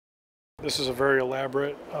This is a very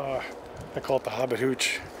elaborate, I call it the Hobbit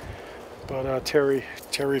Hooch, but Terry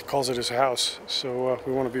calls it his house, so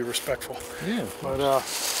we want to be respectful. Yeah. But let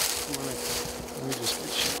me just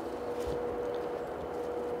get you.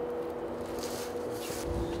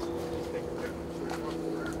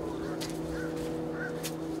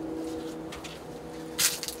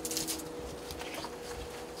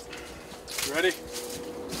 Ready?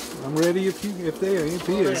 I'm ready if he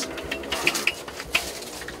is.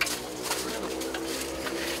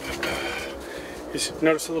 Just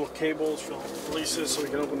notice the little cables for releases so we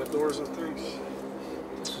can open the doors and things.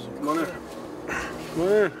 Come on in. Come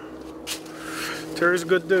on in. Terry's a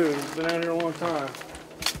good dude. He's been out here a long time.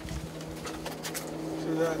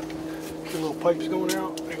 See that? The little pipes going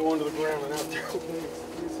out? They go under the ground and out there.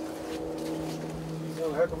 He's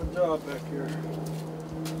done a heck of a job back here.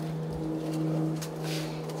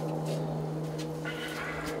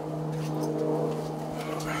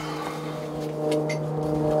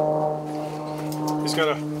 He's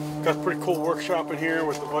got a pretty cool workshop in here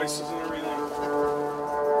with devices and everything.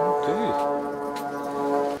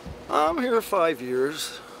 Okay. I'm here 5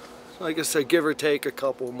 years. Like I said, give or take a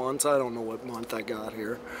couple months. I don't know what month I got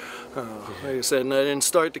here. Like I said, and I didn't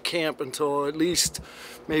start the camp until at least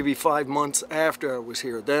maybe 5 months after I was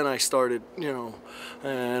here. Then I started,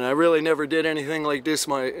 and I really never did anything like this,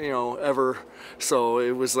 ever. So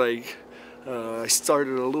it was like, I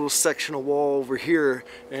started a little section of wall over here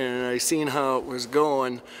and I seen how it was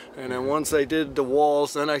going, and then once I did the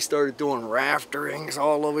walls, then I started doing rafterings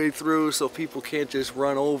all the way through so people can't just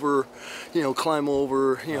run over, climb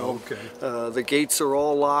over, Okay. The gates are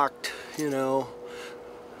all locked, Yeah.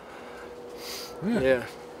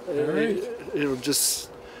 Alright. It'll just,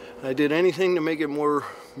 I did anything to make it more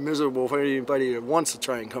miserable for anybody that wants to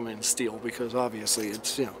try and come in and steal, because obviously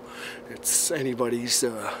it's it's anybody's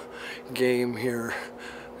game here,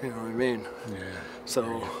 you know what I mean? Yeah.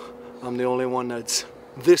 So I'm the only one that's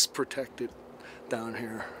this protected down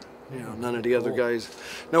here. None of the other guys,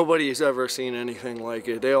 nobody's ever seen anything like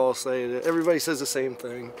it. They all say that, everybody says the same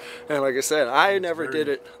thing, and like I said, I never did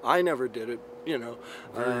it,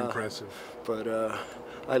 Very impressive. But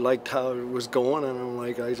I liked how it was going, and I'm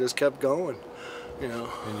like, I just kept going. And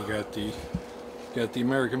you got the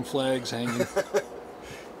American flags hanging.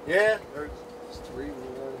 Yeah, there's 3 around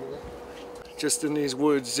here. Just in these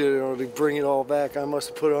woods, to bring it all back, I must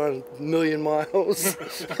have put on a million miles.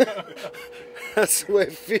 That's the way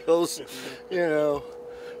it feels,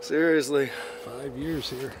 seriously. 5 years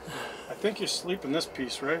here. I think you sleep in this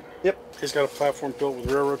piece, right? Yep. He's got a platform built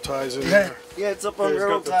with railroad ties in there. Yeah, it's up on He's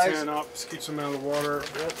railroad got the ties. tent up, keeps him out of the water.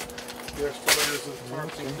 Yep. The extra layers of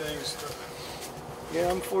tarps and things. Yeah,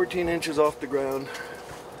 I'm 14 inches off the ground.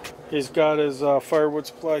 He's got his firewood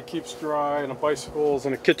supply, keeps dry, and the bicycles,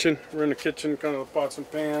 and a kitchen. We're in the kitchen, kind of the pots and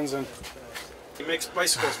pans, and he makes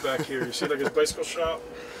bicycles back here. You see, like his bicycle shop.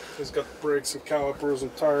 He's got brakes and calipers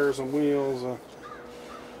and tires and wheels and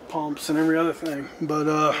pumps and every other thing. But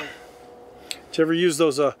did you ever use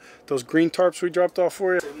those green tarps we dropped off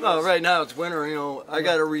for you? No, right now it's winter. I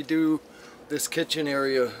got to redo this kitchen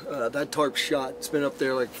area. That tarp shot. It's been up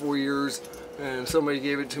there like 4 years, and somebody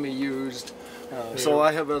gave it to me used. So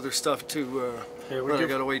I have other stuff too, but I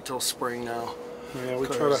gotta wait till spring now. Yeah, we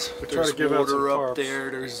try to give out some water tarps. up there.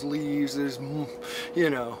 There's leaves. There's,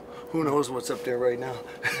 who knows what's up there right now.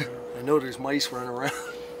 I know there's mice running around.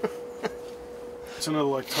 It's another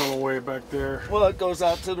like tunnel way back there. Well, it goes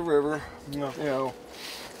out to the river. No.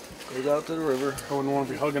 Goes out to the river. I wouldn't want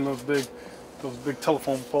to be hugging those big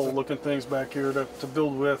telephone pole looking things back here to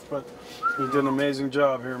build with, but you did an amazing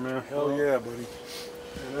job here, man. Hell yeah, buddy.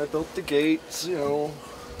 And I built the gates,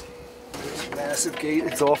 This massive gate.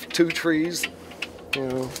 It's off 2 trees,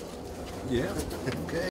 Yeah. Okay.